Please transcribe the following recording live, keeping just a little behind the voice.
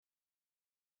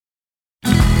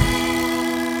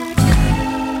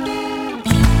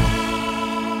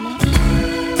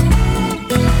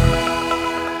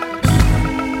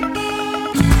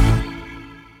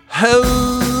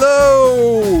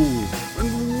Hello,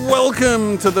 and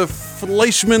welcome to the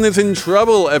Fleischman is in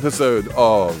Trouble episode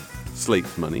of Slate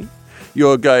Money,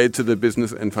 your guide to the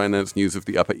business and finance news of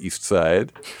the Upper East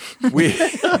Side.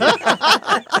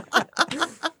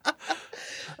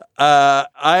 I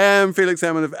am Felix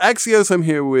Salmon of Axios. I'm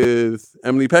here with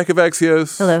Emily Peck of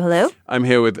Axios. Hello, hello. I'm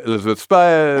here with Elizabeth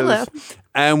Spires. Hello.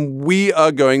 And we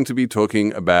are going to be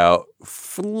talking about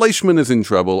Fleischman is in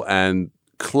Trouble and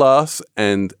class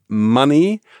and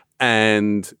money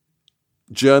and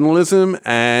journalism.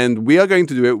 And we are going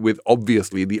to do it with,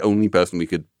 obviously, the only person we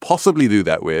could possibly do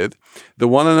that with, the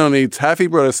one and only Taffy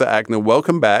Brodesser-Akner.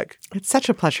 Welcome back. It's such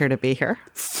a pleasure to be here.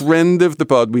 Friend of the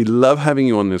pod. We love having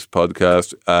you on this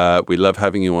podcast. We love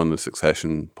having you on the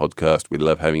Succession podcast. We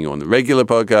love having you on the regular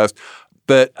podcast.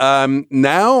 But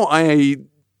now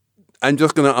I'm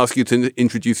just going to ask you to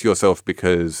introduce yourself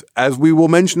because, as we will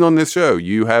mention on this show,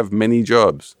 you have many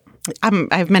jobs. I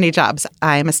have many jobs.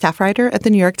 I'm a staff writer at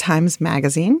the New York Times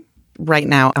Magazine, right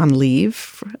now on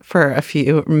leave for a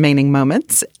few remaining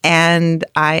moments. And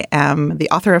I am the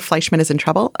author of Fleischman is in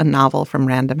Trouble, a novel from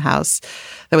Random House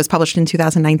that was published in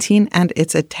 2019. And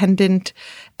its attendant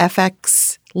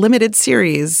FX limited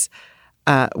series,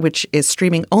 which is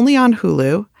streaming only on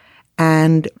Hulu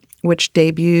and which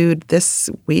debuted this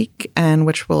week and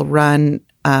which will run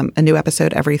a new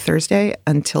episode every Thursday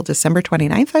until December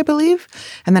 29th, I believe.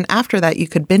 And then after that, you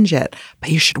could binge it,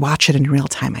 but you should watch it in real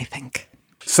time, I think.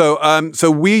 So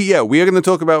we are going to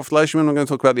talk about Fleischman. We're going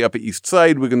to talk about the Upper East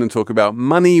Side. We're going to talk about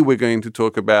money. We're going to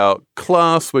talk about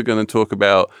class. We're going to talk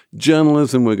about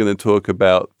journalism. We're going to talk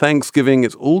about Thanksgiving.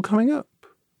 It's all coming up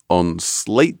on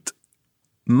Slate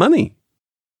Money.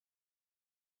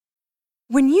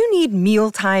 When you need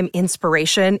mealtime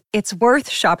inspiration, it's worth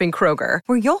shopping Kroger,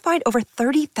 where you'll find over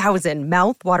 30,000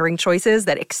 mouth-watering choices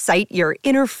that excite your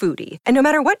inner foodie. And no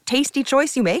matter what tasty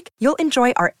choice you make, you'll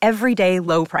enjoy our everyday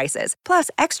low prices, plus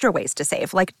extra ways to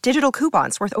save, like digital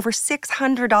coupons worth over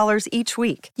 $600 each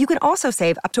week. You can also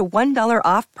save up to $1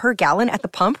 off per gallon at the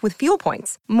pump with fuel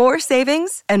points. More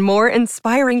savings and more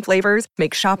inspiring flavors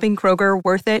make shopping Kroger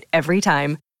worth it every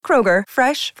time. Kroger,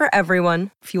 fresh for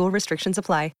everyone. Fuel restrictions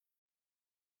apply.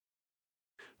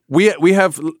 We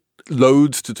have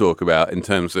loads to talk about in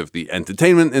terms of the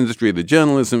entertainment industry, the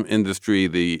journalism industry,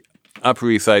 the Upper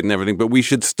East Side and everything. But we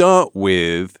should start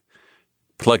with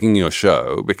plugging your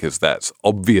show because that's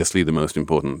obviously the most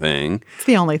important thing. It's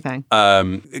the only thing.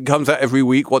 It comes out every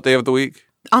week. What day of the week?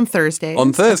 On Thursdays.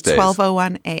 On Thursdays. At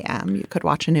 12:01 a.m. You could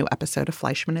watch a new episode of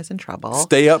Fleischman is in Trouble.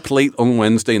 Stay up late on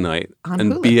Wednesday night on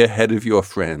and Hulu. Be ahead of your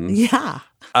friends. Yeah.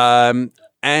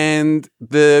 And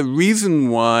the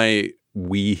reason why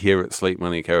we here at Slate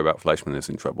Money care about Fleischman is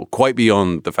in Trouble, quite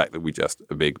beyond the fact that we just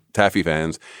are big Taffy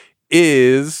fans,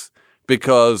 is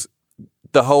because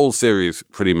the whole series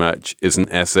pretty much is an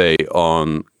essay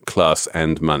on class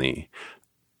and money,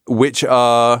 which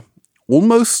are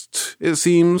almost, it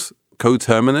seems,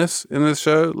 coterminous in this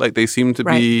show. Like they seem to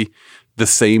be the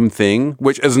same thing,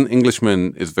 which as an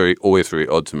Englishman is always very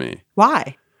odd to me.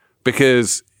 Why?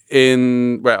 Because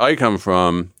in where I come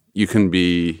from, you can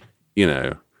be,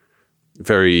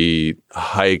 very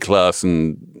high class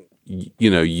and,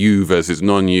 you versus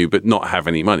non-you, but not have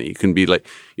any money. You can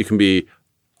be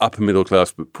upper middle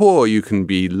class but poor. You can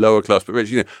be lower class but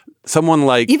rich. Someone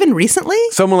like even recently,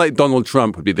 someone like Donald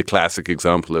Trump would be the classic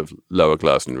example of lower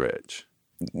class and rich.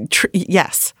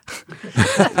 Yes,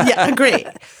 yeah, agree.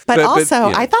 But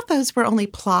I thought those were only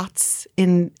plots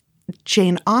in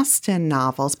Jane Austen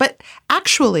novels, but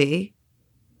actually.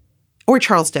 Or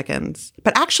Charles Dickens.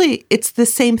 But actually, it's the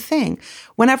same thing.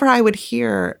 Whenever I would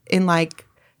hear in like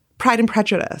Pride and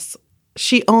Prejudice,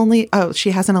 she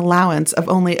has an allowance of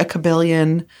only a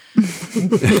kabillion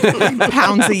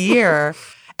pounds a year.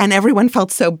 And everyone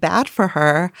felt so bad for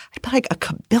her. I'd be like, a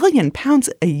kabillion pounds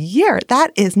a year?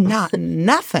 That is not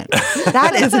nothing.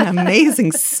 That is an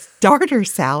amazing starter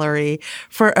salary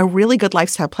for a really good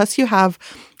lifestyle. Plus you have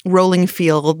rolling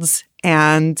fields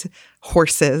and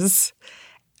horses.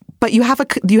 But you have the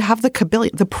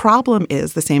kabillion. The problem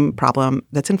is the same problem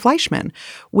that's in Fleischman,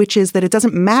 which is that it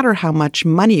doesn't matter how much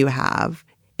money you have.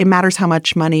 It matters how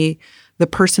much money the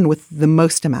person with the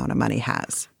most amount of money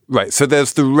has. Right. So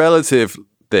there's the relative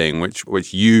thing, which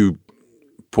you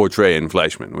portray in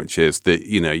Fleischman, which is that,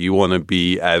 you want to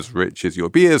be as rich as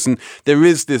your peers. And there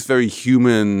is this very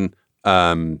human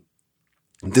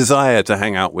desire to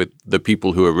hang out with the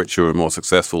people who are richer and more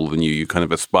successful than you. You kind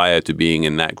of aspire to being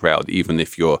in that crowd, even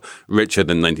if you're richer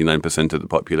than 99% of the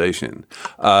population.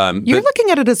 You're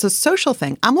looking at it as a social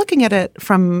thing. I'm looking at it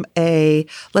from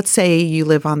let's say you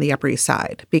live on the Upper East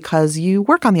Side because you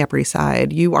work on the Upper East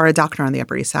Side. You are a doctor on the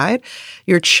Upper East Side.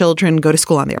 Your children go to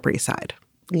school on the Upper East Side.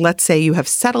 Let's say you have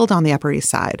settled on the Upper East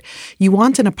Side. You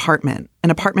want an apartment. An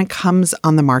apartment comes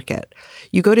on the market.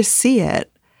 You go to see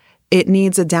it. It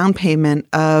needs a down payment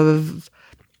of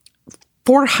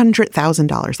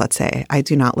 $400,000, let's say. I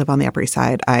do not live on the Upper East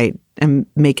Side. I am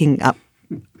making up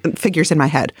figures in my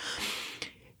head.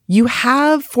 You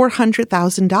have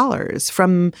 $400,000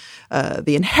 from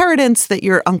the inheritance that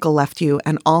your uncle left you,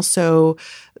 and also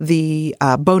the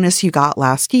bonus you got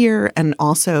last year, and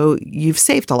also you've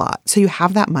saved a lot. So you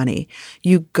have that money.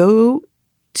 You go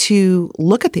to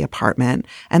look at the apartment,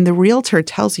 and the realtor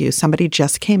tells you somebody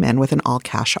just came in with an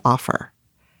all-cash offer.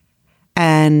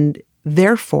 And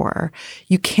therefore,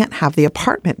 you can't have the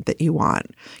apartment that you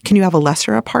want. Can you have a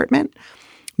lesser apartment?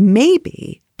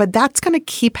 Maybe, but that's going to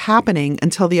keep happening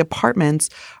until the apartments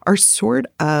are sort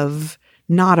of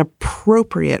not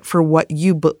appropriate for what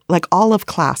you like. All of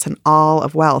class and all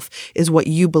of wealth is what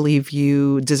you believe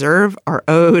you deserve, are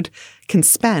owed, can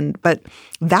spend. But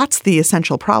that's the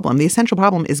essential problem. The essential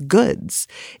problem is goods,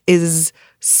 is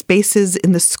spaces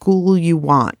in the school you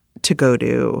want to go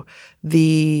to,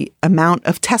 the amount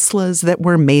of Teslas that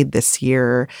were made this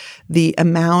year, the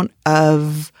amount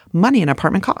of money an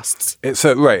apartment costs. It's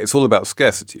all about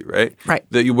scarcity, right? Right.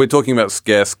 We're talking about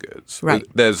scarce goods. Right.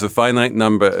 There's a finite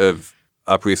number of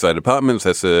Upper East Side apartments.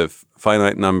 There's a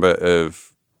finite number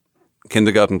of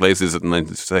kindergarten places at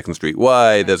 92nd Street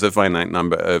Y. There's a finite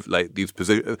number of these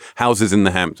houses in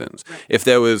the Hamptons. Right. If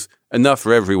there was enough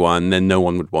for everyone, then no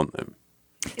one would want them.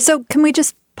 So can we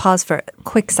just pause for a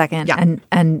quick second? Yeah.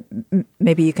 And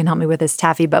maybe you can help me with this,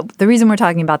 Taffy. But the reason we're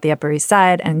talking about the Upper East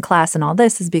Side and class and all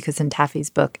this is because in Taffy's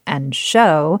book and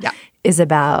show is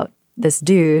about this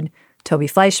dude, Toby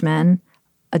Fleischman,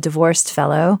 a divorced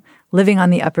fellow living on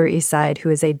the Upper East Side who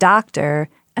is a doctor,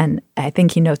 and I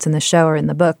think he notes in the show or in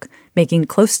the book, making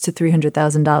close to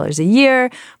 $300,000 a year.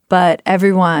 But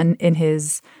everyone in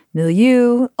his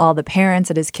milieu, all the parents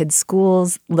at his kids'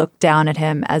 schools look down at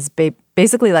him as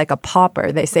basically like a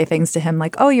pauper. They say things to him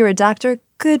like, "Oh, you're a doctor?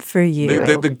 Good for you."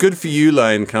 The good for you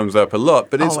line comes up a lot,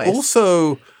 but it's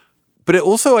Always. But it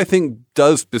also, I think,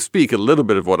 does bespeak a little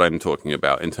bit of what I'm talking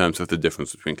about in terms of the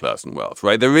difference between class and wealth,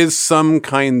 right? There is some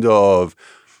kind of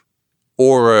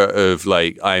aura of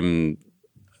I'm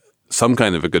some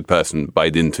kind of a good person by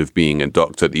dint of being a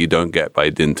doctor that you don't get by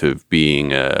dint of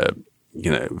being a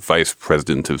vice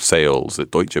president of sales at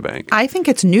Deutsche Bank. I think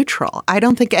it's neutral. I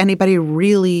don't think anybody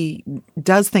really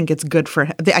does think it's good for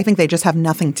him. I think they just have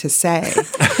nothing to say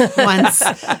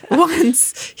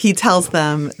once he tells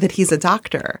them that he's a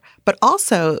doctor. But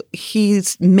also,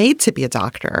 he's made to be a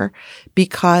doctor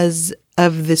because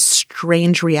of this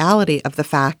strange reality of the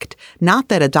fact, not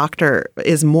that a doctor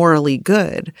is morally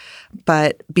good,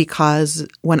 but because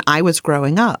when I was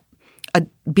growing up,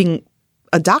 being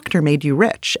a doctor made you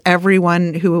rich.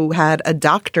 Everyone who had a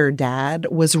doctor dad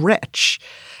was rich.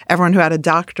 Everyone who had a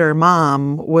doctor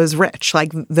mom was rich.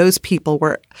 Like those people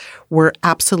were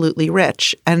absolutely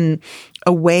rich. And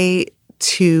a way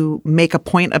to make a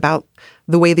point about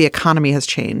the way the economy has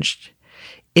changed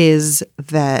is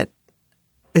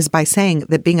by saying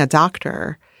that being a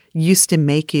doctor used to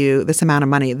make you this amount of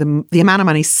money. The amount of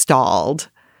money stalled,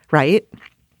 right?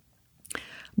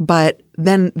 But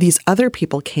then these other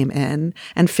people came in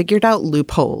and figured out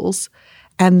loopholes,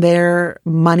 and their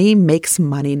money makes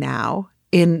money now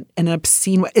in an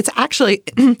obscene way. It's actually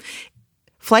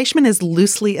Fleischman is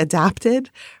loosely adapted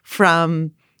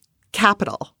from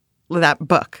Capital, that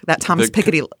book, that Thomas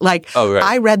Piketty. Right.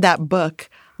 I read that book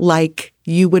like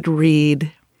you would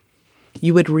read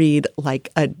like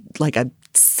a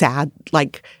sad,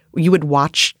 like you would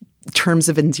watch Terms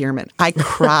of Endearment. I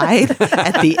cried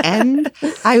at the end.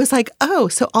 I was like, oh,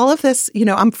 so all of this,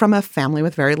 I'm from a family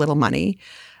with very little money.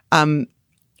 And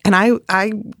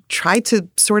I tried to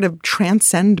sort of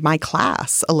transcend my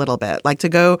class a little bit, like to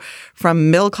go from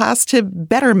middle class to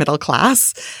better middle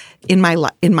class in my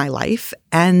life,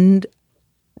 and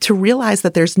to realize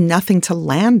that there's nothing to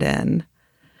land in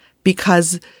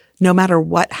because no matter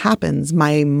what happens,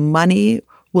 my money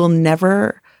will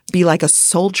never be like a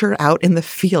soldier out in the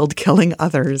field killing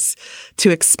others to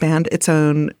expand its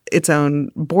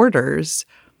own borders.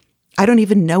 I don't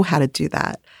even know how to do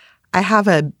that. I have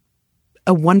a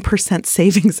 1%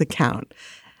 savings account,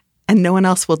 and no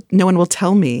one will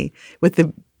tell me with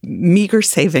the meager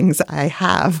savings I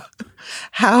have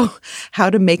how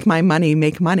to make my money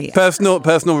make money. Personal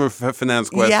finance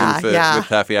question with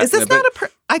Taffy. Is this not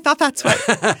I thought that's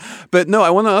what. But no, I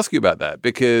want to ask you about that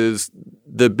because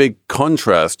the big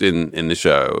contrast in the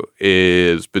show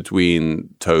is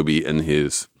between Toby and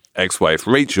his ex-wife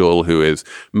Rachel, who is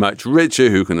much richer,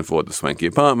 who can afford the swanky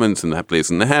apartments and the place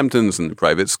in the Hamptons and the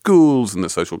private schools and the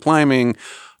social climbing.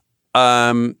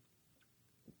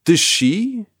 Does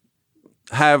she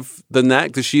have the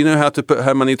knack? Does she know how to put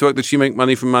her money to work? Does she make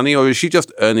money from money, or is she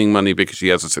just earning money because she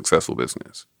has a successful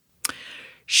business?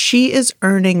 She is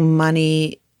earning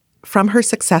money from her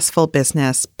successful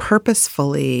business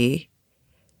purposefully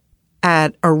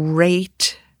at a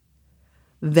rate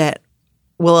that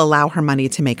will allow her money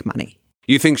to make money.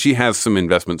 You think she has some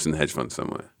investments in hedge funds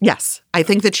somewhere? Yes. I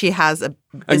think that she has a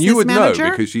business and you would manager.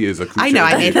 know because she is a creature. I know.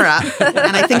 I made her up.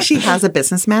 And I think she has a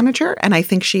business manager. And I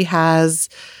think she has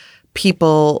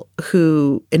people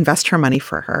who invest her money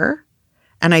for her.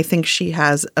 And I think she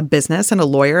has a business and a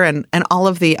lawyer and all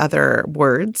of the other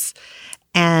words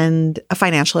and a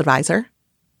financial advisor.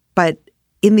 But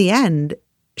in the end,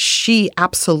 she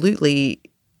absolutely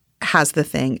has the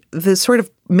thing. The sort of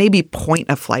maybe point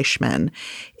of Fleischman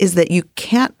is that you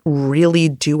can't really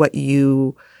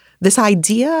do this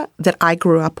idea that I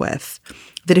grew up with,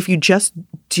 that if you just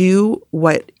do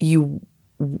what you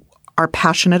are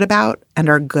passionate about and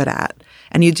are good at,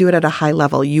 and you do it at a high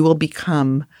level, you will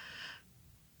become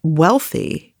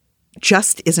wealthy,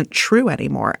 just isn't true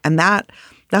anymore. And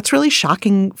that's really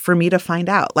shocking for me to find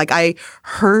out. Like, I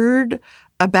heard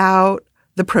about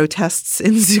the protests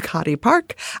in Zuccotti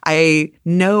Park. I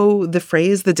know the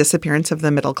phrase, the disappearance of the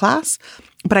middle class,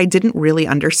 but I didn't really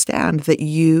understand that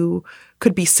you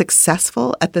could be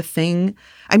successful at the thing.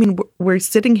 I mean, we're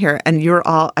sitting here and you're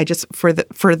all, for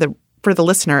the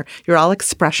listener, you're all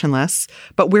expressionless,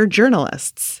 but we're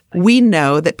journalists. We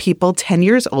know that people 10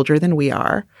 years older than we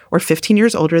are, or 15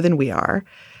 years older than we are,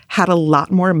 had a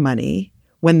lot more money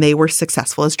when they were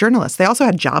successful as journalists. They also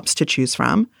had jobs to choose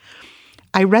from.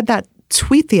 I read that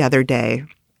tweet the other day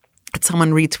that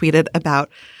someone retweeted about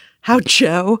how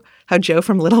Joe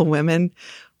from Little Women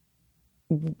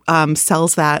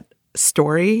sells that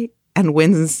story and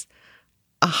wins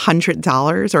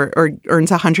 $100 or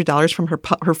earns $100 from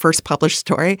her first published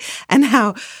story, and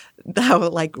how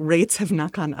like rates have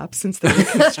not gone up since the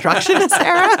Reconstructionist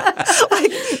era.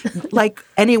 like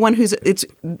anyone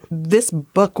this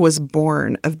book was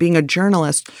born of being a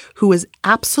journalist who was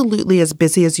absolutely as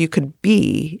busy as you could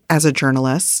be as a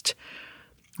journalist,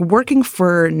 working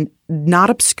for not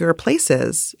obscure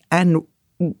places and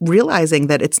realizing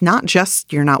that it's not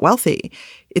just you're not wealthy,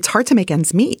 it's hard to make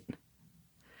ends meet.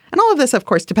 And all of this, of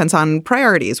course, depends on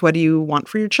priorities. What do you want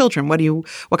for your children? What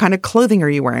kind of clothing are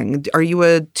you wearing? Are you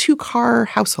a 2-car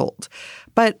household?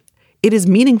 But it is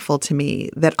meaningful to me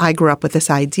that I grew up with this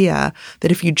idea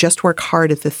that if you just work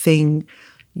hard at the thing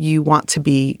you want to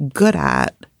be good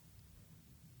at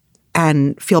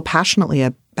and feel passionately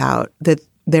about, that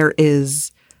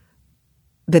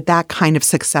that kind of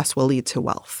success will lead to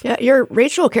wealth. Yeah, your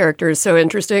Rachel character is so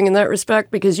interesting in that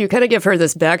respect because you kind of give her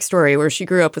this backstory where she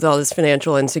grew up with all this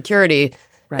financial insecurity,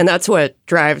 and that's what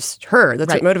drives her.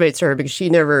 That's what motivates her because she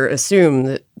never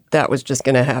assumed that was just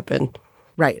going to happen.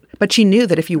 Right. But she knew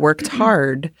that if you worked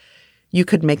hard, you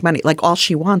could make money. Like, all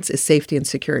she wants is safety and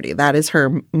security. That is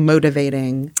her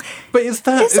motivating. But is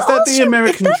that the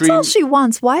American dream? If that's all she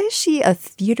wants, why is she a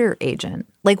theater agent?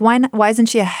 Like, why isn't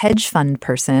she a hedge fund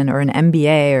person or an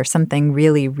MBA or something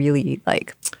really, really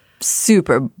like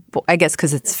super? I guess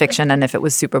because it's fiction, and if it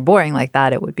was super boring like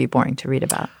that, it would be boring to read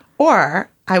about. Or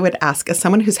I would ask, as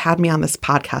someone who's had me on this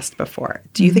podcast before,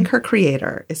 do you think her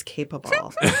creator is capable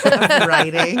of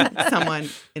writing someone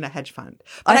in a hedge fund?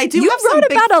 But I do. You have some wrote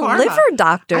big about pharma. A liver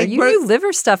doctor. You knew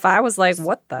liver stuff. I was like,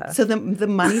 what the? So the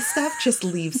money stuff just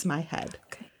leaves my head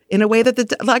in a way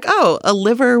that a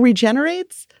liver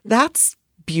regenerates. That's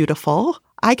beautiful.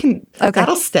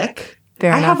 That'll stick.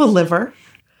 Fair enough. I have a liver.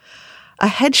 A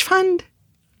hedge fund?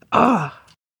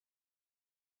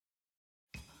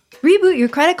 Reboot your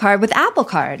credit card with Apple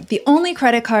Card, the only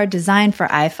credit card designed for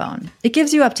iPhone. It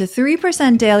gives you up to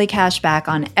 3% daily cash back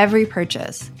on every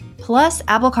purchase. Plus,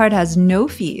 Apple Card has no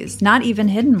fees, not even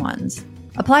hidden ones.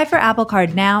 Apply for Apple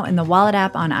Card now in the Wallet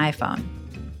app on iPhone.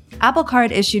 Apple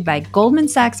Card issued by Goldman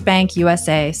Sachs Bank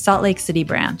USA, Salt Lake City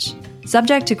branch.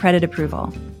 Subject to credit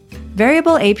approval.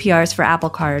 Variable APRs for Apple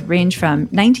Card range from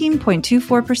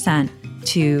 19.24%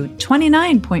 to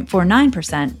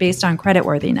 29.49% based on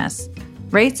creditworthiness.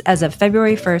 Rates as of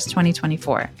February 1st,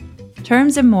 2024.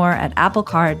 Terms and more at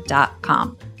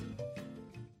applecard.com.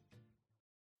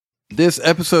 This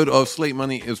episode of Slate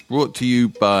Money is brought to you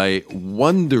by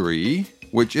Wondery.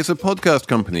 which is a podcast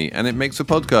company, and it makes a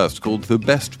podcast called The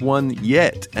Best One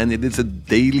Yet, and it is a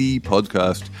daily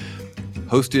podcast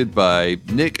hosted by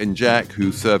Nick and Jack,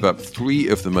 who serve up 3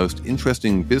 of the most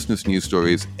interesting business news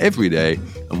stories every day,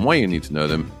 and why you need to know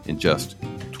them in just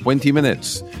 20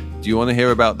 minutes. Do you want to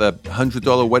hear about the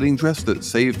 $100 wedding dress that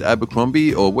saved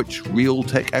Abercrombie, or which real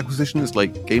tech acquisition is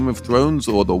like Game of Thrones,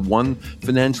 or the one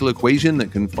financial equation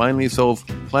that can finally solve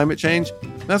climate change?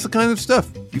 That's the kind of stuff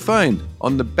you find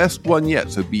on The Best One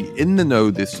Yet. So be in the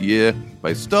know this year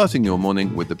by starting your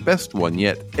morning with The Best One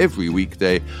Yet every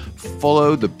weekday.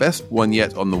 Follow The Best One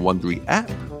Yet on the Wondery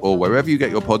app or wherever you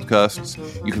get your podcasts.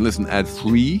 You can listen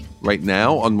ad-free right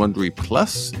now on Wondery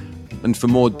Plus. And for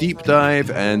more deep dive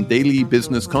and daily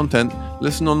business content,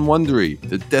 listen on Wondery,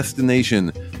 the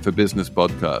destination for business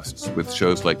podcasts, with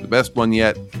shows like The Best One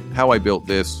Yet, How I Built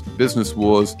This, Business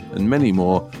Wars, and many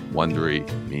more. Wondery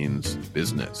means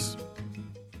business.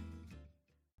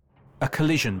 A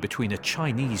collision between a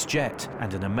Chinese jet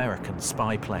and an American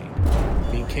spy plane.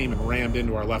 He came and rammed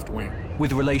into our left wing.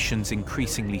 With relations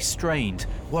increasingly strained,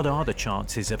 what are the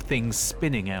chances of things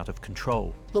spinning out of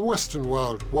control? The Western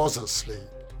world was asleep.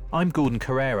 I'm Gordon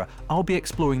Carrera. I'll be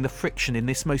exploring the friction in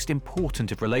this most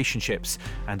important of relationships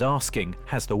and asking,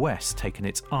 has the West taken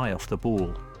its eye off the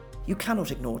ball? You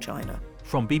cannot ignore China.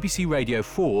 From BBC Radio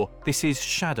 4, this is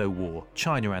Shadow War,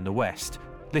 China and the West.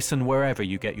 Listen wherever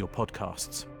you get your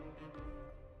podcasts.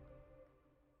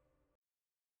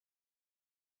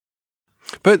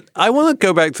 But I want to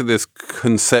go back to this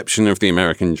conception of the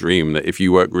American dream, that if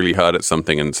you work really hard at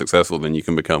something and successful, then you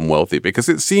can become wealthy. Because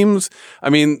it seems,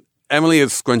 Emily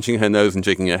is scrunching her nose and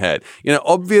shaking her head.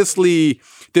 Obviously,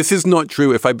 this is not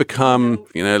true. If I become,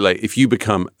 if you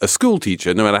become a school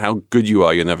teacher, no matter how good you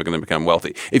are, you're never going to become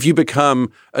wealthy. If you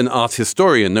become an art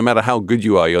historian, no matter how good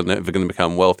you are, you're never going to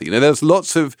become wealthy. There's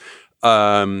lots of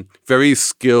very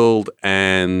skilled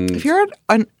and... If you're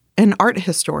an art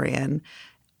historian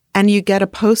and you get a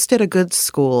post at a good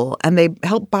school and they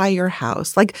help buy your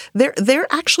house, like there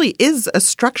actually is a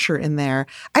structure in there.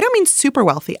 I don't mean super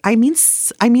wealthy. I mean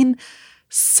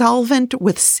solvent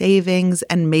with savings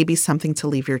and maybe something to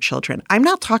leave your children. I'm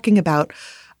not talking about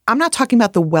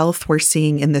the wealth we're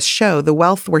seeing in this show. The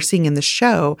wealth we're seeing in this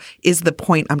show is the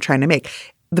point I'm trying to make.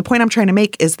 The point I'm trying to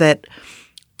make is that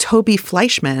Toby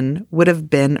Fleischman would have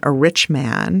been a rich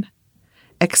man,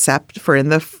 except for in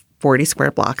the 40 square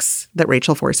blocks that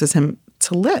Rachel forces him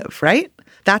to live, right?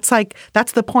 That's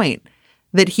the point,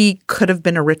 that he could have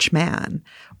been a rich man,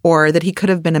 or that he could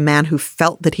have been a man who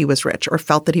felt that he was rich or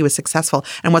felt that he was successful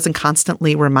and wasn't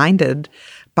constantly reminded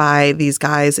by these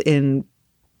guys in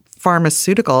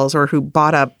pharmaceuticals or who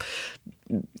bought up,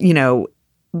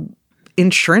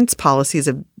 insurance policies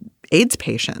of AIDS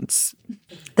patients.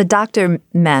 The doctor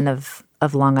men of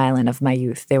Long Island of my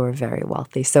youth, they were very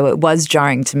wealthy. So it was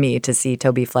jarring to me to see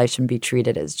Toby Fleischman be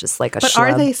treated as just like a schlub. But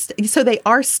are they so they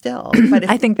are still. But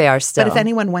I think they are still. But if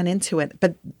anyone went into it,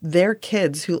 but their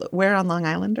kids where on Long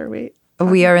Island are we?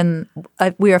 We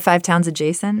are 5 towns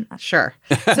adjacent. Sure.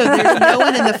 So there's no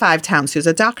one in the 5 towns who's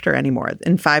a doctor anymore.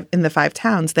 In the 5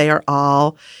 towns, they are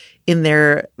all in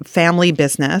their family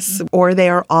business, or they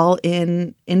are all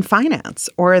in finance,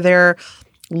 or they're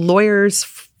lawyers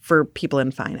for people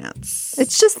in finance.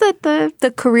 It's just that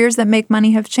the careers that make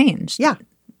money have changed. Yeah.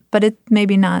 But it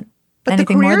maybe not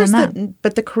anything more than that.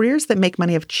 But the careers that make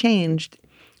money have changed.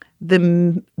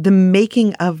 The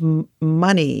making of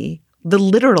money, the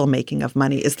literal making of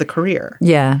money is the career.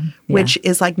 Yeah. Which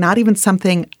is like not even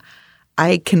something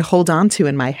I can hold on to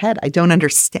in my head. I don't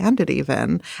understand it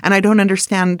even. And I don't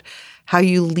understand how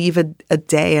you leave a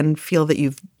day and feel that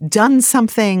you've done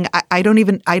something. I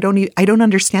don't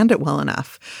understand it well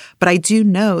enough. But I do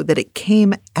know that it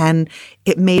came and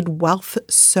it made wealth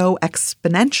so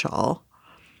exponential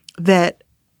that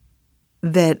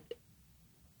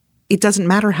it doesn't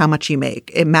matter how much you make.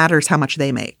 It matters how much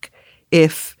they make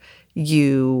if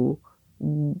you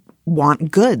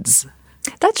want goods.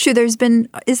 That's true.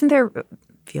 Isn't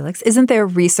there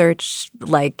research,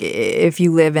 like if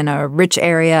you live in a rich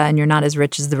area and you're not as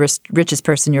rich as the richest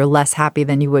person, you're less happy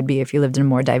than you would be if you lived in a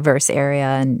more diverse area?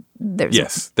 And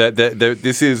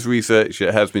this is research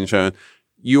that has been shown.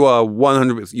 You are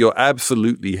 100%, you're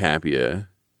absolutely happier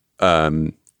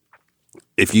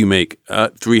if you make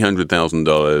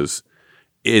 $300,000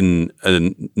 in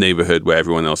a neighborhood where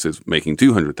everyone else is making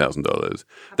 $200,000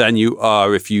 than you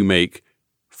are if you make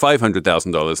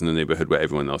 $500,000 in a neighborhood where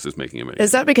everyone else is making $1 million.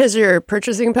 Is that because your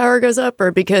purchasing power goes up,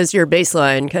 or because your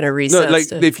baseline kind of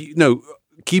resets?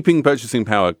 Keeping purchasing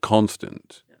power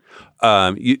constant.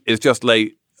 It's just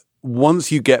like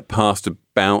once you get past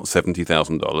about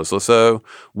 $70,000 or so,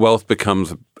 wealth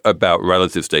becomes about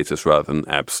relative status rather than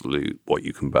absolute what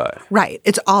you can buy. Right.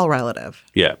 It's all relative.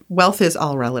 Yeah. Wealth is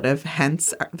all relative,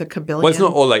 hence the kabillion. Well, it's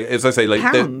not all like, as I say, like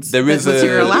pounds. there is that was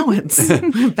your allowance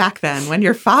back then when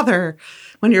your father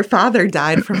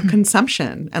died from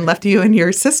consumption and left you and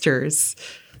your sisters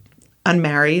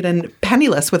unmarried and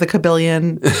penniless with a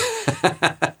kabillion.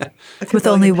 With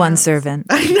only one servant.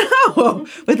 I know.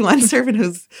 With one servant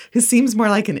who seems more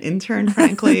like an intern,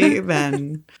 frankly,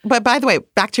 than. But by the way,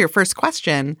 back to your first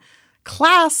question,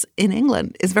 class in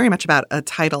England is very much about a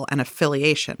title and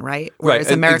affiliation, right? Whereas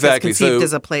America is conceived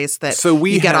as a place that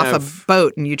you get off a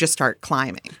boat and you just start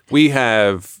climbing. We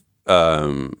have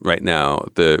right now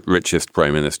the richest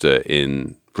prime minister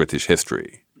in British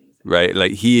history, right?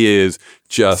 Like he is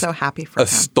just so happy for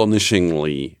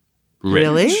astonishingly him. rich.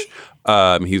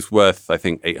 Really? He's worth, I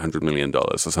think, $800 million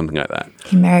or something like that.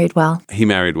 He married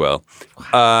well.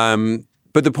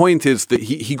 But the point is that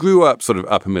he grew up sort of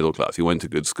upper middle class. He went to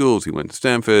good schools. He went to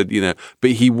Stanford,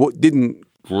 but he didn't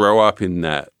grow up in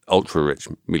that ultra rich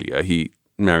milieu. He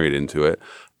married into it.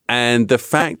 And the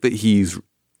fact that he's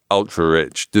ultra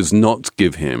rich does not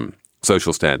give him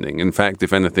social standing. In fact,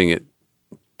 if anything, it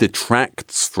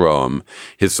detracts from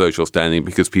his social standing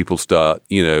because people start,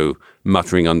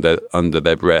 muttering under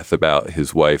their breath about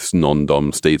his wife's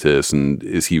non-dom status and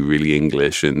is he really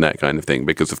English and that kind of thing.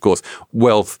 Because, of course,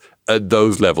 wealth at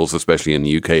those levels, especially in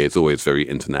the UK, is always very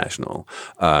international.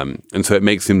 And so it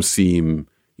makes him seem,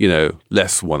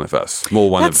 less one of us, more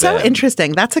one of them. That's so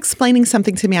interesting. That's explaining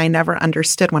something to me I never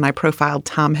understood when I profiled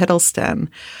Tom Hiddleston,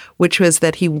 which was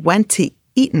that he went to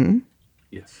Eton,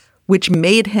 which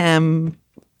made him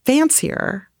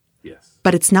fancier,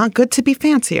 but it's not good to be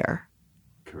fancier.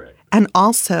 Correct. And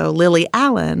also Lily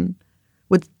Allen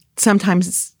would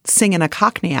sometimes sing in a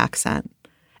Cockney accent,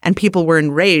 and people were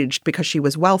enraged because she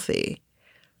was wealthy.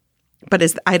 But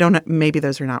I don't know, maybe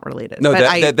those are not related. No,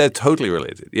 they're totally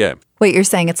related, yeah. Wait, you're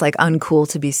saying it's like uncool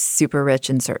to be super rich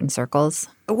in certain circles?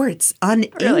 Or it's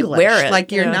un-English. Wear it.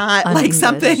 Like you're not like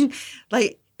something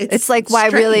like it's like why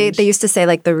really they used to say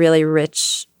like the really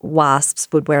rich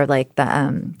WASPs would wear like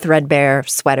the threadbare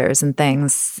sweaters and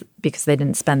things because they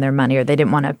didn't spend their money or they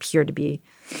didn't want to appear to be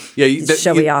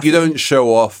showy off. You don't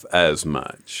show off as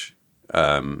much.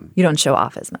 You don't show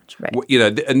off as much, right?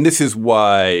 And this is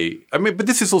why. But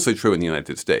this is also true in the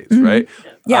United States, right?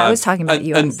 Yeah, I was talking about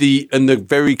U.S. and the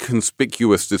very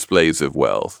conspicuous displays of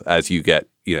wealth as you get,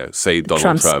 say Donald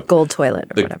Trump's Trump, gold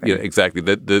toilet or whatever. Exactly.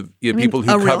 The people who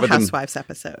a cover Real them, Housewives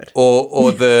episode,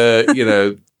 or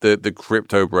the the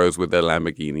crypto bros with their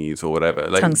Lamborghinis or whatever.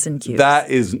 Like, tungsten cubes. That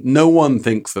is no one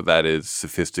thinks that is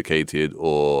sophisticated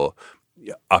or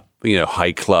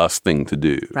high class thing to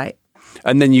do, right?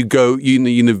 And then you go,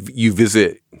 you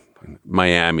visit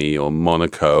Miami or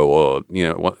Monaco or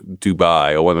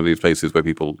Dubai or one of these places where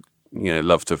people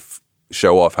love to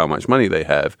show off how much money they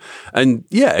have, and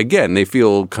again they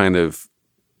feel kind of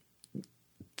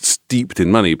steeped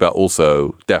in money, but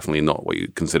also definitely not what you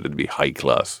consider to be high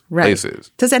class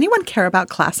places. Does anyone care about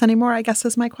class anymore? I guess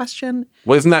is my question.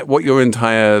 Well, isn't that what your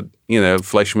entire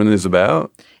Fleischman is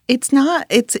about? It's not.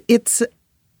 It's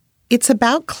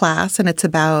about class and it's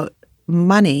about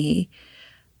money,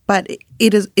 but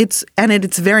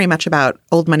it's very much about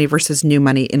old money versus new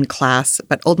money in class,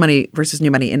 but old money versus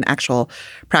new money in actual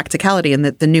practicality, and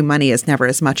that the new money is never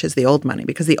as much as the old money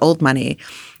because the old money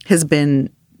has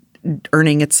been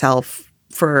earning itself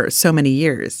for so many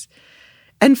years.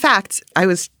 In fact, I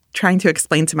was trying to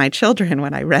explain to my children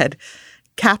when I read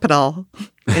Capital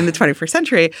in the 21st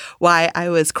century why I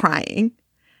was crying.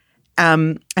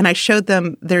 And I showed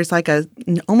them there's like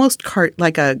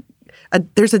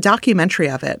there's a documentary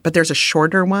of it, but there's a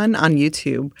shorter one on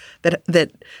YouTube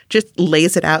that just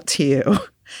lays it out to you.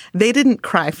 They didn't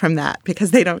cry from that because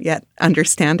they don't yet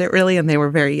understand it really, and they were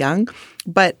very young.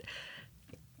 But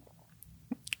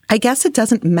I guess it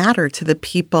doesn't matter to the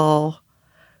people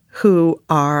who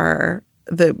are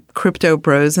the crypto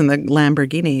bros and the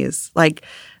Lamborghinis. Like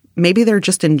maybe they're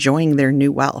just enjoying their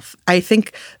new wealth. I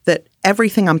think that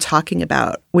everything I'm talking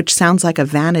about, which sounds like a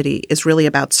vanity, is really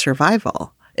about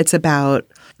survival. It's about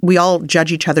we all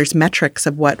judge each other's metrics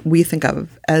of what we think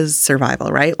of as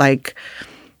survival, right? Like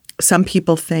some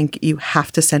people think you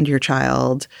have to send your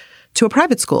child to a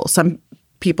private school. Some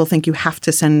people think you have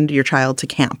to send your child to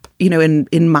camp.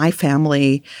 In my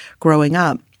family growing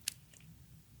up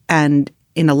and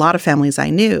in a lot of families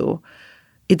I knew,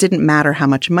 it didn't matter how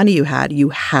much money you had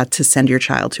to send your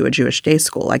child to a Jewish day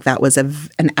school. Like that was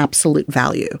an absolute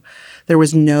value. It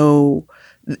was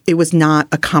not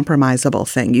a compromisable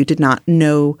thing. You did not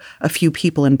know a few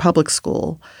people in public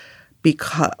school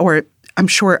I'm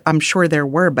sure there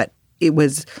were, but it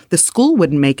was the school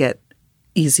wouldn't make it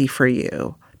easy for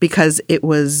you because it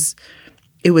was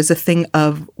a thing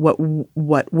of what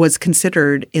was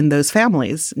considered in those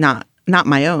families, not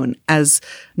my own, as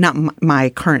not my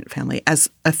current family, as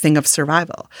a thing of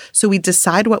survival. So we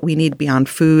decide what we need beyond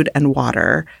food and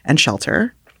water and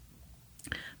shelter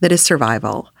that is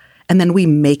survival, and then we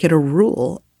make it a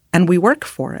rule and we work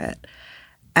for it.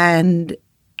 And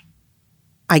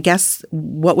I guess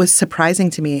what was surprising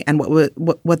to me and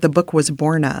what the book was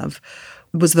born of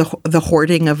was the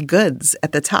hoarding of goods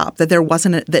at the top, that there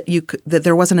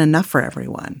wasn't enough for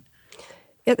everyone.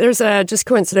 Yeah, there's just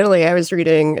coincidentally, I was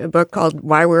reading a book called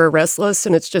Why We're Restless,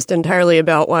 and it's just entirely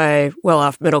about why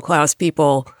well-off middle-class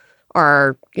people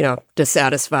are,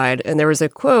 dissatisfied. And there was a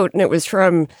quote, and it was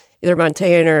from either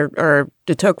Montaigne or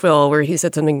de Tocqueville, where he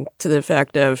said something to the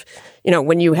effect of,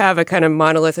 when you have a kind of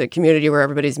monolithic community where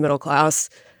everybody's middle class,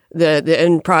 the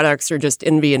end products are just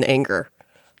envy and anger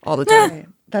all the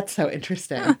time. That's so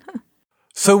interesting.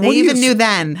 So they even knew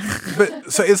then.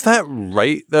 But so is that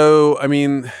right, though? I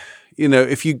mean,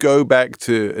 if you go back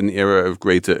to an era of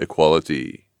greater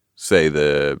equality, say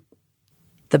the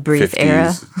brief 50s, era,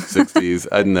 60s,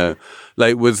 I don't know,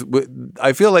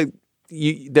 I feel like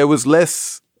there was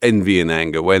less envy and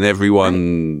anger when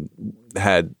everyone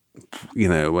had,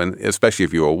 especially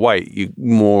if you were white, you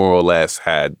more or less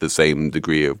had the same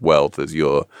degree of wealth as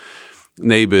your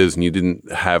neighbors, and you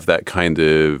didn't have that kind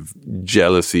of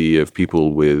jealousy of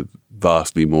people with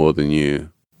vastly more than you.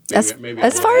 As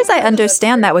far as I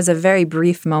understand, that was a very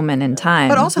brief moment in time.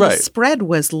 But also the spread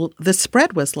was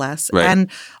less. Right.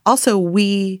 And also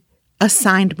we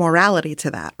assigned morality to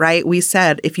that, right? We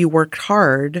said if you worked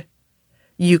hard,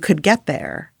 you could get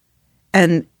there.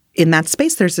 And in that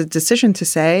space, there's a decision to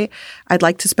say, I'd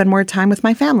like to spend more time with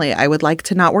my family. I would like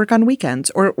to not work on weekends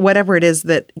or whatever it is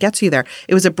that gets you there.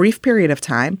 It was a brief period of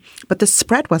time, but the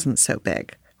spread wasn't so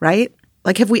big, right?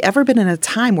 Like, have we ever been in a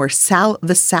time where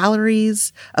the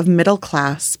salaries of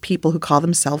middle-class people who call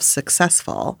themselves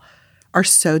successful are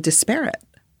so disparate?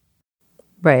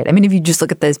 Right. I mean, if you just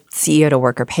look at the CEO to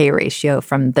worker pay ratio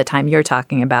from the time you're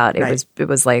talking about, it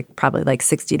was like probably like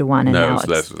 60 to 1. And now it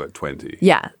was like 20.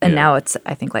 Yeah. And now it's,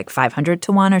 I think, like 500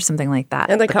 to 1 or something like that.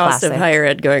 And the cost of higher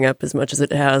ed going up as much as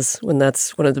it has when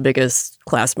that's one of the biggest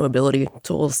class mobility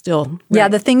tools still. Right? Yeah.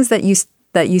 The things that used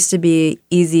to be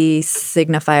easy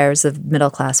signifiers of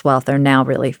middle-class wealth are now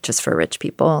really just for rich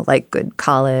people, like good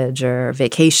college or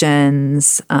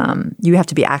vacations. You have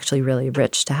to be actually really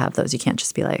rich to have those. You can't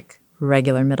just be like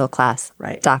regular middle class,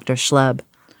 right? Dr. Schlub.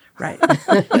 Right.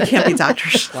 You can't be Dr.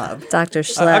 Schlub. Dr.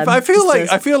 Schlub. I feel like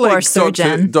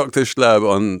Dr.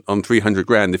 Schlub on 300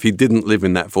 grand, if he didn't live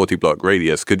in that 40-block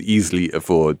radius, could easily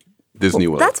afford Disney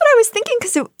World. That's what I was thinking,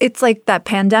 because it's like that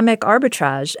pandemic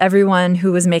arbitrage. Everyone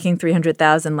who was making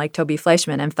 $300,000 like Toby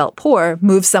Fleischman and felt poor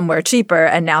moved somewhere cheaper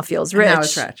and now feels rich. And now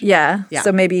it's rich. Yeah.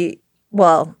 So maybe,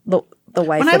 the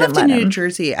wife when I lived in New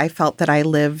Jersey, I felt that I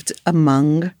lived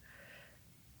among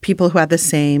people who had the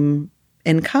same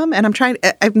income. And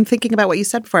I've been thinking about what you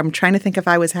said before. I'm trying to think if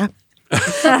I was happy.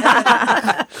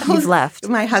 You've left.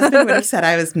 My husband would have said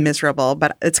I was miserable,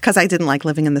 but it's because I didn't like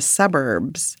living in the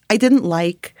suburbs. I didn't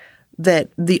like that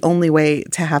the only way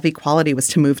to have equality was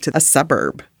to move to a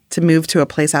suburb, to move to a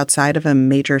place outside of a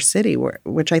major city,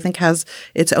 which I think has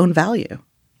its own value.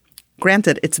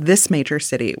 Granted, it's this major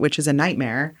city, which is a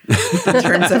nightmare in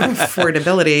terms of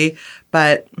affordability,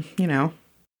 but,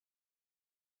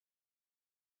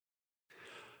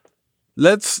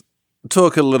 Let's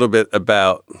talk a little bit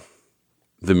about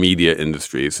the media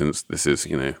industry, since this is,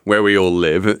 where we all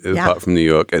live, apart from New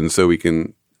York. And so we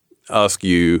can ask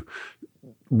you,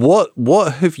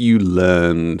 what have you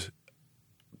learned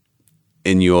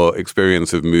in your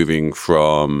experience of moving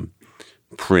from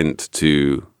print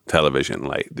to television?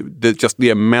 Like, just the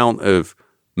amount of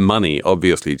money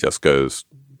obviously just goes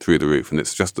through the roof. And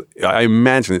it's just, I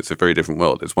imagine it's a very different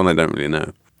world. It's one I don't really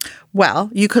know.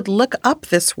 Well, you could look up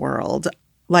this world.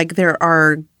 Like, there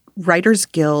are Writers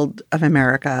Guild of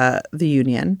America, the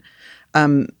union,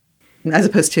 as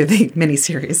opposed to the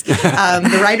miniseries,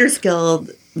 the Writers Guild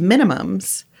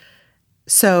minimums.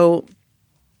 So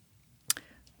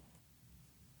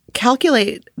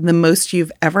calculate the most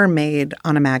you've ever made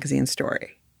on a magazine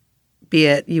story, be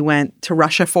it you went to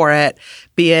Russia for it,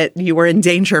 be it you were in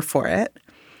danger for it.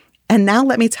 And now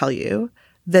let me tell you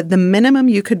that the minimum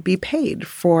you could be paid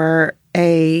for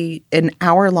an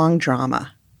hour-long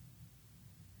drama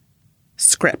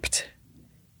script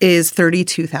is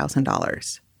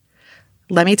 $32,000.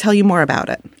 Let me tell you more about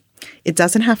it. It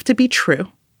doesn't have to be true.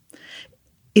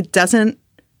 It doesn't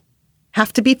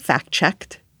have to be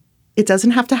fact-checked. It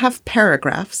doesn't have to have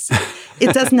paragraphs.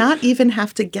 It does not even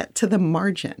have to get to the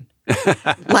margin.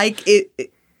 Like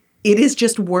it is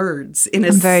just words in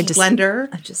a slender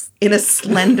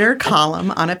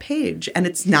column on a page, and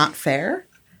it's not fair.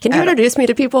 Can you introduce me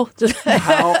to people? It's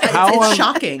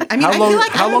shocking. I mean, I feel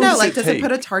like, I don't know, like, does it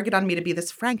put a target on me to be this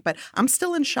frank? But I'm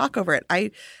still in shock over it. I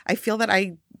feel that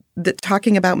that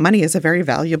talking about money is a very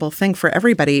valuable thing for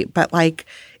everybody, but like,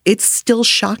 it's still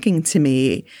shocking to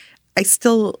me. I'm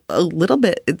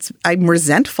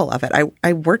resentful of it.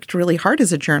 I worked really hard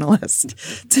as a journalist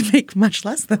to make much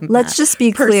less than Let's just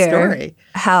be clear story.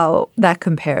 How that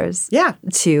compares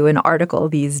to an article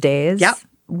these days. Yep.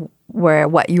 Where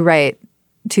what you write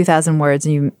 2,000 words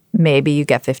and you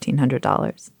get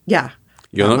 $1,500. Yeah.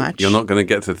 You're not going to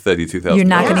get to 32,000. You're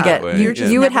not going to get.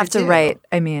 You would have to write.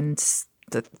 I mean,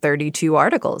 the 32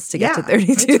 articles to get to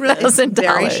 $32,000. It's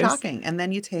very shocking. And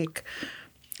then you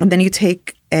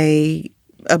take a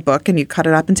book and you cut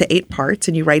it up into 8 parts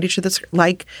and you write each of this,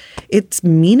 like, it's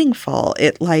meaningful.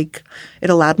 It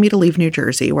allowed me to leave New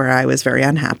Jersey, where I was very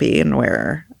unhappy and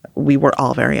where we were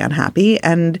all very unhappy,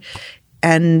 and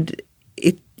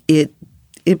it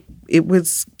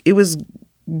was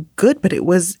good, but it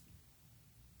was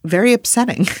very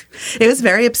upsetting. It was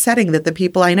very upsetting that the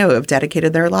people I know have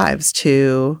dedicated their lives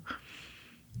to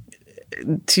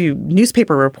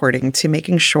newspaper reporting, to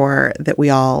making sure that we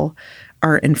all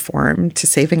are informed, to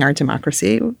saving our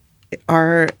democracy,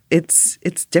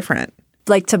 it's different.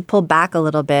 Like, to pull back a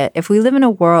little bit, if we live in a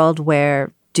world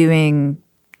where doing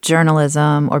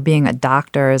journalism or being a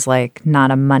doctor is like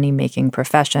not a money-making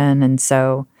profession, and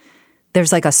so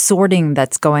there's like a sorting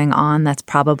that's going on that's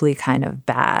probably kind of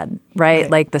bad, right?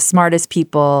 Like, the smartest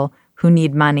people who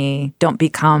need money don't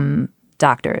become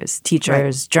doctors,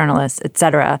 teachers, journalists,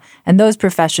 etc. And those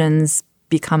professions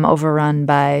become overrun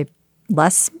by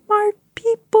less smart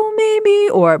people, maybe,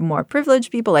 or more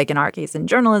privileged people, like in our case in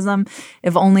journalism.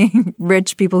 If only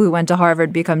rich people who went to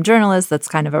Harvard become journalists, that's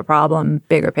kind of a problem,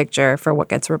 bigger picture for what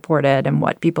gets reported and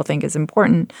what people think is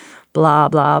important, blah,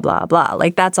 blah, blah, blah.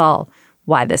 Like, that's all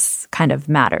why this kind of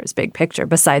matters, big picture,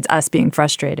 besides us being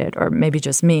frustrated, or maybe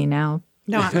just me now.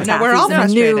 No, we're all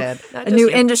frustrated. A new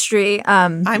industry.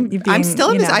 I'm still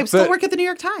in this. I still work at the New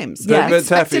York Times. Yeah, I'm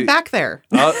expected back there.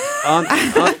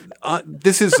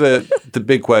 This is the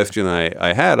big question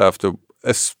I had after,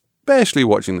 especially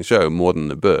watching the show more than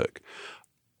the book,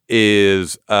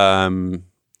 is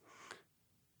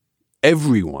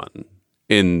everyone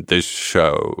in this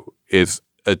show is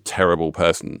a terrible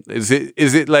person. Is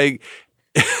it like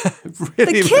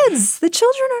really, the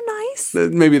children are nice.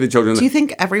 Maybe the children. Do you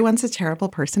think everyone's a terrible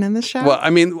person in this show? Well, I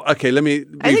mean, okay, let me.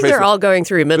 I think they're all going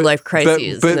through midlife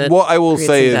crises. But what I will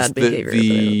say is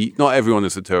that not everyone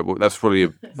is a terrible. That's probably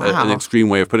an extreme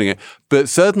way of putting it. But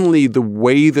certainly, the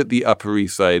way that the Upper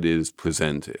East Side is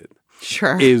presented,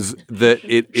 is that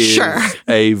it is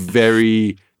a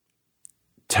very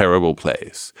terrible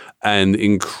place and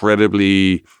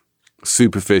incredibly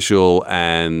superficial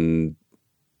and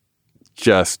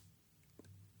just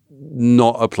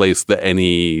not a place that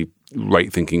any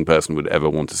right-thinking person would ever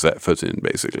want to set foot in,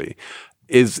 basically.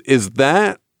 Is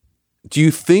that, do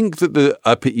you think that the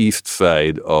Upper East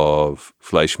Side of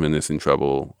Fleishman is in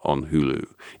Trouble on Hulu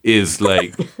is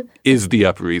like, is the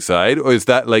Upper East Side, or is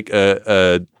that like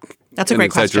that's a great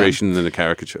exaggeration question. and a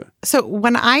caricature? So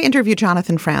when I interviewed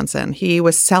Jonathan Franzen, he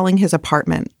was selling his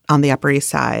apartment on the Upper East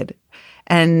Side,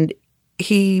 and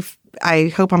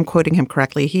I hope I'm quoting him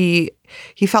correctly. He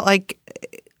felt like,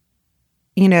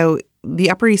 the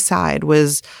Upper East Side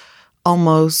was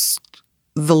almost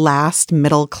the last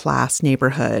middle class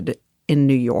neighborhood in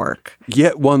New York.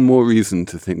 Yet one more reason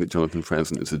to think that Jonathan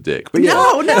Franzen is a dick. But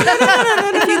No.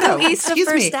 If you go east of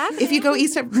First Avenue. If you go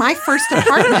east of my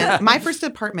first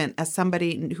apartment as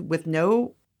somebody with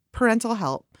no parental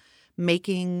help,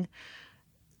 making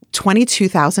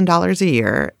 $22,000 a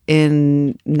year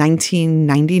in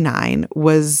 1999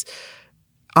 was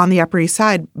on the Upper East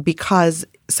Side because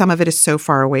some of it is so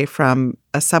far away from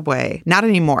a subway. Not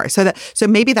anymore. So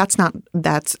maybe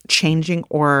that's changing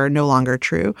or no longer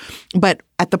true. But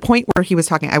at the point where he was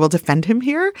talking, I will defend him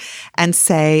here and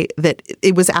say that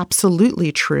it was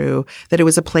absolutely true that it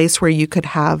was a place where you could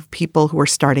have people who were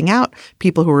starting out,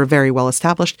 people who were very well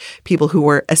established, people who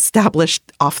were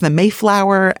established off the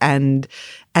Mayflower and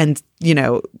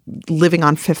living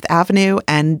on Fifth Avenue.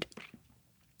 And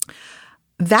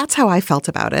that's how I felt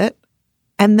about it.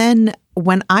 And then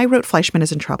when I wrote Fleishman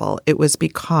is in Trouble, it was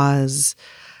because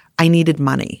I needed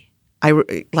money.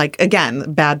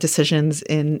 Again, bad decisions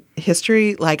in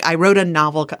history. Like, I wrote a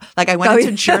novel. Like, I went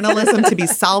into journalism to be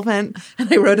solvent,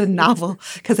 and I wrote a novel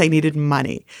because I needed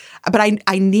money. But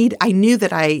I knew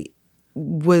that I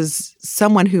was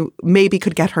someone who maybe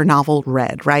could get her novel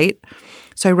read, right?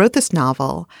 So I wrote this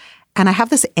novel, and I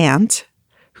have this aunt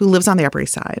who lives on the Upper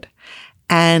East Side,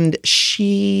 and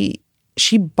she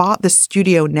bought the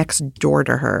studio next door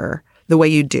to her, the way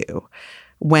you do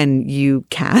when you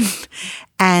can.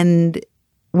 And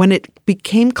when it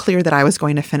became clear that I was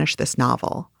going to finish this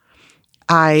novel,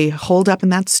 I holed up in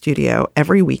that studio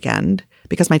every weekend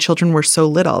because my children were so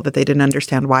little that they didn't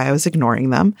understand why I was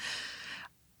ignoring them.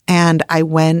 And I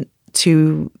went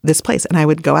to this place, and I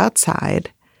would go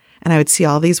outside and I would see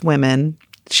all these women.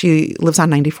 She lives on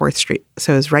 94th Street,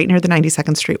 so it was right near the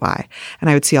 92nd Street Y. And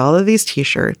I would see all of these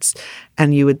T-shirts,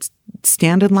 and you would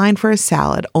stand in line for a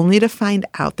salad only to find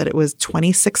out that it was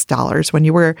 $26 when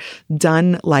you were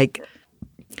done like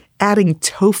adding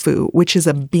tofu, which is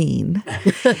a bean.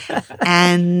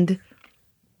 And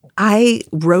I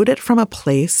wrote it from a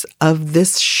place of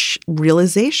this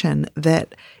realization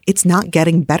that it's not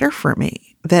getting better for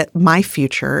me, that my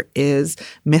future is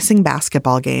missing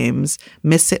basketball games,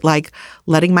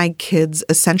 letting my kids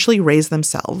essentially raise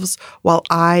themselves while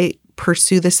I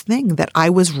pursue this thing that I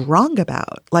was wrong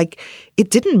about. Like, it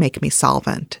didn't make me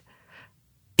solvent.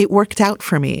 It worked out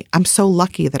for me. I'm so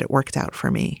lucky that it worked out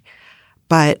for me.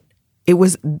 But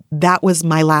that was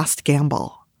my last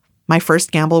gamble. My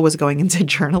first gamble was going into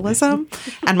journalism,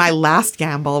 and my last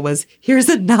gamble was, here's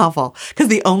a novel, because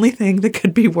the only thing that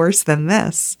could be worse than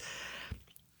this.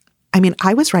 I mean,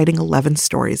 I was writing 11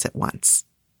 stories at once.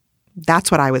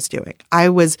 That's what I was doing.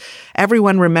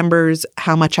 Everyone remembers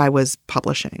how much I was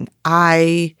publishing.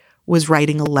 I was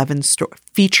writing 11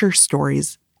 feature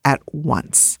stories at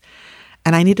once,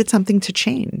 and I needed something to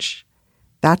change.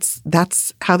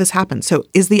 That's how this happened. So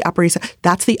is the Upper East Side,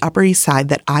 that's the Upper East Side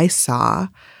that I saw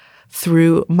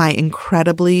through my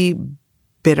incredibly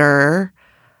bitter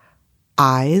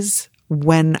eyes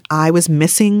when I was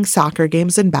missing soccer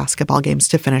games and basketball games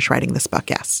to finish writing this book,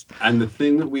 yes. And the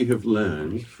thing that we have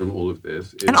learned from all of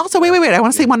this is... And also, wait. I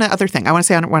want to say one other thing.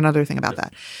 One other thing about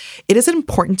that. It is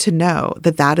important to know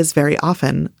that is very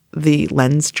often the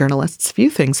lens journalists view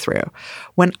things through.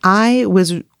 When I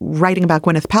was writing about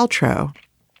Gwyneth Paltrow,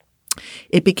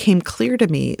 it became clear to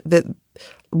me that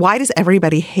why does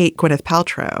everybody hate Gwyneth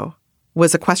Paltrow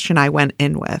was a question I went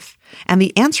in with. And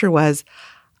the answer was,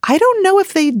 I don't know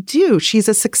if they do. She's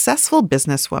a successful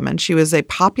businesswoman. She was a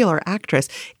popular actress.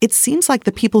 It seems like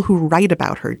the people who write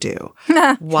about her do.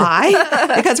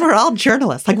 Why? Because we're all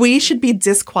journalists. Like, we should be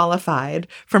disqualified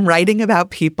from writing about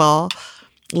people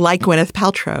like Gwyneth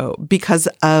Paltrow because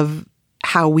of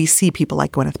how we see people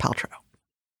like Gwyneth Paltrow.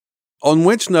 On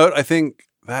which note, I think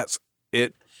that's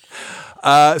it.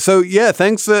 So yeah,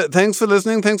 thanks for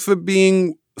listening. Thanks for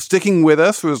sticking with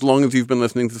us for as long as you've been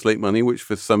listening to Slate Money, which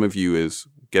for some of you is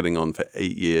getting on for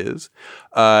 8 years.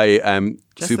 I am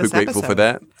super grateful for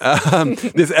that.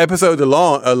 This episode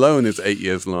alone is 8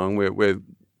 years long. We're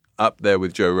up there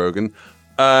with Joe Rogan.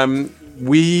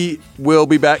 We will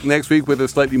be back next week with a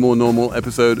slightly more normal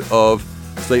episode of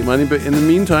Slate Money. But in the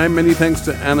meantime, many thanks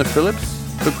to Anna Phillips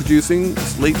for producing,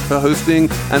 Slate for hosting,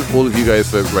 and all of you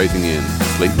guys for writing in.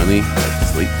 Slate Money at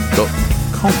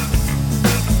slate.com.